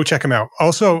Gao. Go check him out.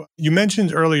 Also, you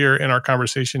mentioned earlier in our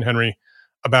conversation, Henry,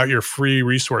 about your free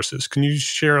resources. Can you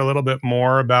share a little bit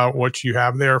more about what you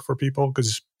have there for people?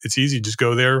 Because it's easy. Just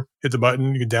go there, hit the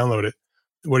button, you can download it.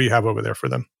 What do you have over there for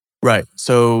them? Right.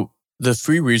 So the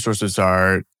free resources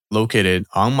are located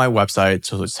on my website.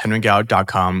 So it's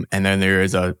henrygao.com. And then there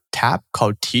is a tab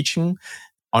called Teaching.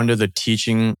 Under the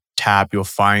Teaching tab, you'll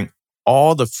find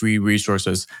all the free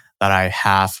resources that I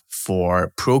have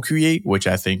for Procreate, which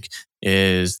I think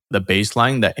is the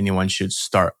baseline that anyone should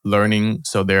start learning.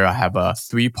 So there I have a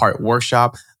 3-part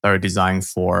workshop that are designed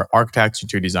for architects,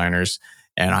 interior designers.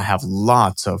 And I have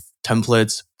lots of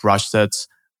templates, brush sets,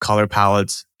 color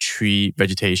palettes, tree,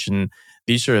 vegetation.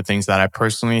 These are the things that I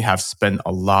personally have spent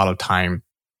a lot of time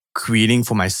creating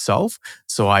for myself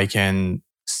so I can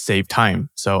save time.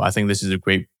 So I think this is a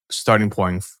great starting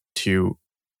point to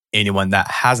anyone that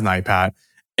has an iPad.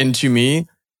 And to me,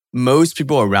 most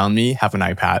people around me have an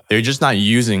iPad. They're just not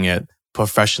using it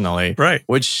professionally, right?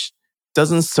 Which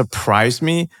doesn't surprise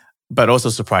me, but also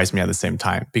surprised me at the same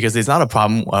time, because it's not a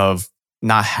problem of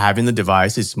not having the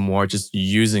device. It's more just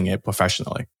using it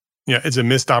professionally. Yeah, it's a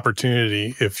missed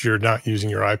opportunity if you're not using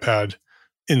your iPad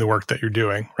in the work that you're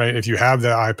doing, right? If you have the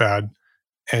iPad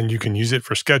and you can use it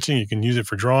for sketching, you can use it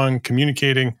for drawing,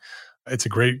 communicating, it's a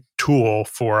great tool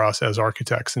for us as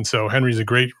architects. And so Henry's a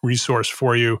great resource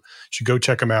for you. You should go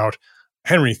check him out.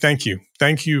 Henry, thank you.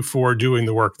 Thank you for doing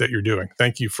the work that you're doing.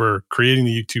 Thank you for creating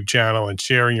the YouTube channel and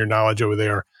sharing your knowledge over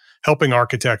there, helping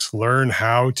architects learn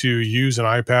how to use an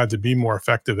iPad to be more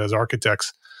effective as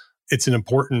architects. It's an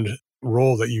important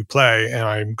role that you play, and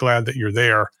I'm glad that you're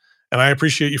there. And I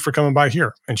appreciate you for coming by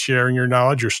here and sharing your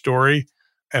knowledge, your story,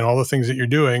 and all the things that you're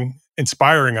doing,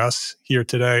 inspiring us here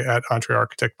today at Entre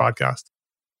Architect Podcast.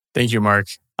 Thank you, Mark.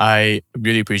 I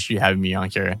really appreciate you having me on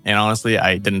here. And honestly,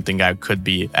 I didn't think I could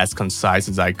be as concise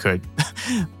as I could.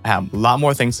 I have a lot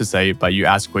more things to say, but you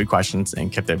asked great questions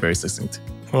and kept it very succinct.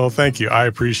 Well, thank you. I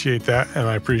appreciate that. And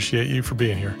I appreciate you for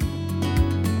being here.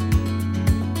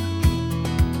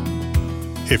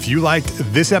 If you liked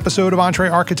this episode of Entre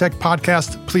Architect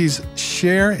Podcast, please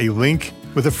share a link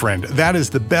with a friend. That is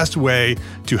the best way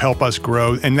to help us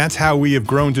grow. And that's how we have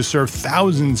grown to serve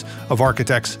thousands of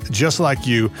architects just like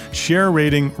you. Share a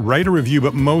rating, write a review,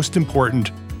 but most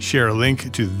important, share a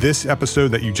link to this episode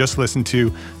that you just listened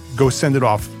to. Go send it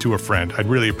off to a friend. I'd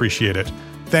really appreciate it.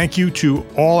 Thank you to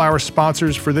all our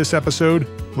sponsors for this episode.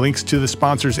 Links to the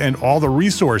sponsors and all the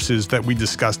resources that we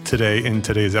discussed today in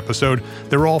today's episode,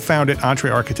 they're all found at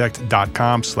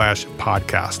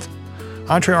entrearchitect.com/podcast.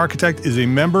 Entre Architect is a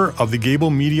member of the Gable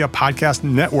Media Podcast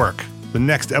Network, the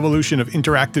next evolution of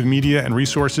interactive media and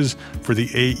resources for the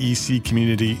AEC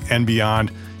community and beyond.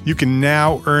 You can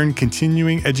now earn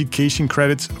continuing education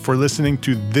credits for listening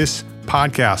to this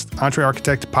podcast. Entre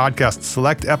Architect Podcast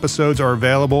select episodes are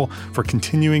available for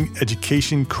continuing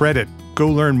education credit. Go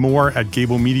learn more at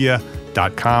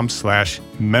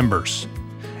gablemedia.com/members.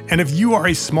 And if you are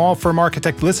a small firm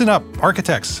architect, listen up,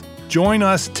 architects. Join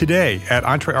us today at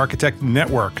Entre Architect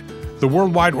Network, the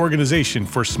worldwide organization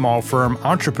for small firm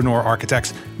entrepreneur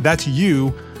architects. That's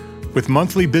you, with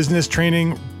monthly business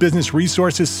training, business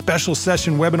resources, special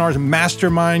session webinars,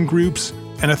 mastermind groups,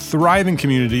 and a thriving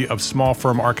community of small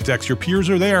firm architects. Your peers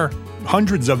are there.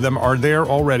 Hundreds of them are there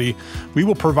already. We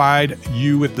will provide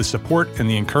you with the support and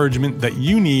the encouragement that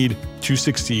you need to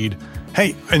succeed.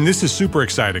 Hey, and this is super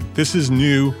exciting. This is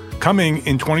new, coming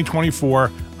in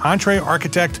 2024. Entre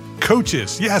Architect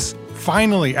Coaches. Yes,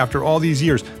 finally, after all these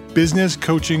years, business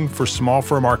coaching for small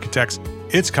firm architects.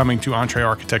 It's coming to Entre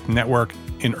Architect Network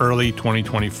in early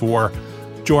 2024.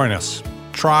 Join us.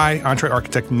 Try Entre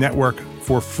Architect Network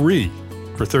for free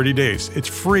for 30 days. It's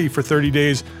free for 30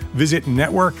 days. Visit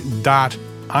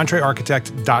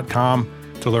network.entrearchitect.com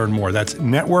to learn more. That's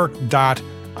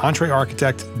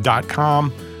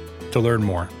network.entrearchitect.com to learn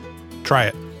more. Try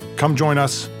it. Come join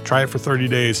us. Try it for 30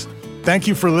 days. Thank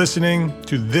you for listening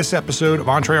to this episode of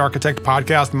Entre Architect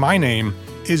Podcast. My name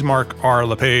is Mark R.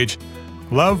 LePage.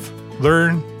 Love,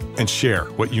 learn, and share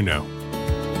what you know.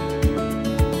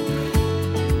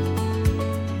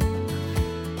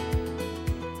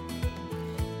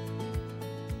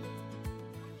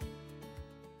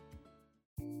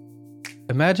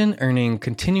 Imagine earning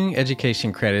continuing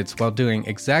education credits while doing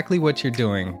exactly what you're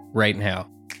doing right now.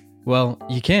 Well,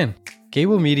 you can.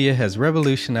 Gable Media has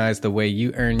revolutionized the way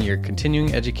you earn your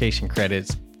continuing education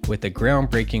credits with a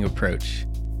groundbreaking approach.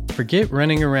 Forget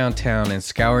running around town and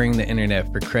scouring the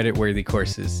internet for credit-worthy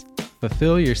courses.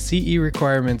 Fulfill your CE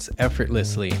requirements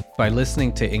effortlessly by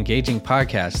listening to engaging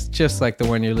podcasts just like the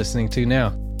one you're listening to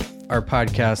now. Our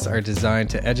podcasts are designed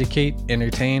to educate,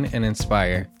 entertain, and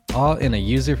inspire, all in a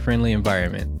user-friendly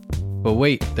environment. But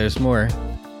wait, there's more.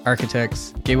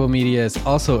 Architects, Gable Media is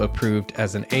also approved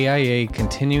as an AIA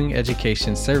continuing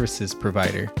education services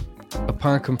provider.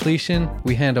 Upon completion,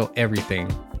 we handle everything,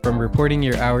 from reporting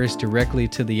your hours directly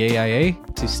to the AIA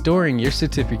to storing your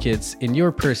certificates in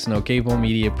your personal Gable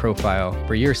Media profile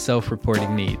for your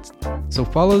self-reporting needs. So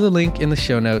follow the link in the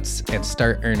show notes and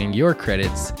start earning your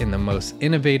credits in the most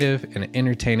innovative and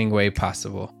entertaining way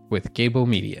possible with Gable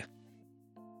Media.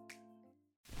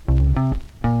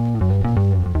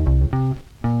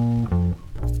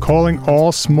 Calling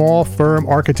all small firm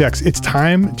architects. It's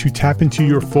time to tap into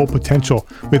your full potential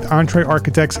with Entre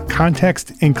Architects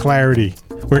Context and Clarity,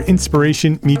 where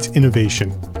inspiration meets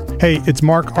innovation. Hey, it's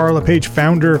Mark R. LePage,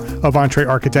 founder of Entre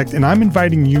Architect, and I'm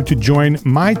inviting you to join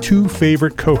my two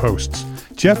favorite co-hosts,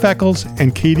 Jeff Eccles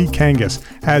and Katie Kangas,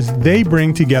 as they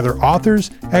bring together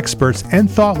authors, experts,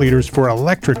 and thought leaders for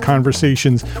electric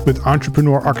conversations with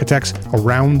entrepreneur architects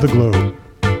around the globe.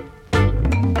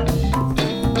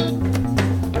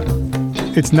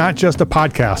 It's not just a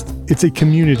podcast, it's a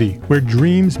community where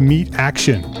dreams meet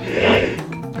action.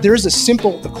 There's a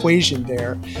simple equation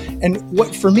there. And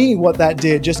what that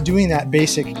did, just doing that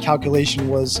basic calculation,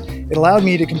 was it allowed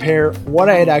me to compare what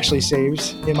I had actually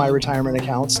saved in my retirement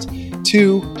accounts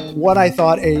to what I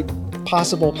thought a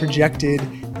possible projected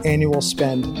annual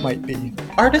spend might be.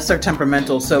 Artists are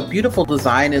temperamental, so beautiful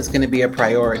design is going to be a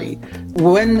priority.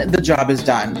 When the job is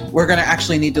done, we're going to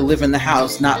actually need to live in the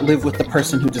house, not live with the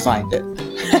person who designed it.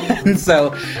 And so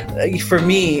for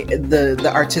me,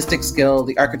 the artistic skill,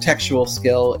 the architectural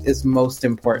skill is most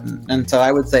important. And so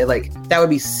I would say that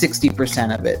would be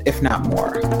 60% of it, if not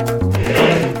more.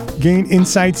 Gain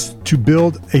insights to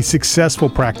build a successful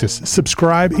practice.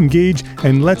 Subscribe, engage,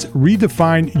 and let's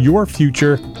redefine your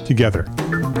future together.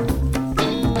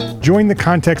 Join the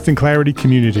Context and Clarity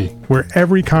community, where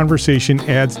every conversation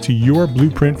adds to your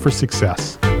blueprint for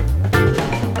success.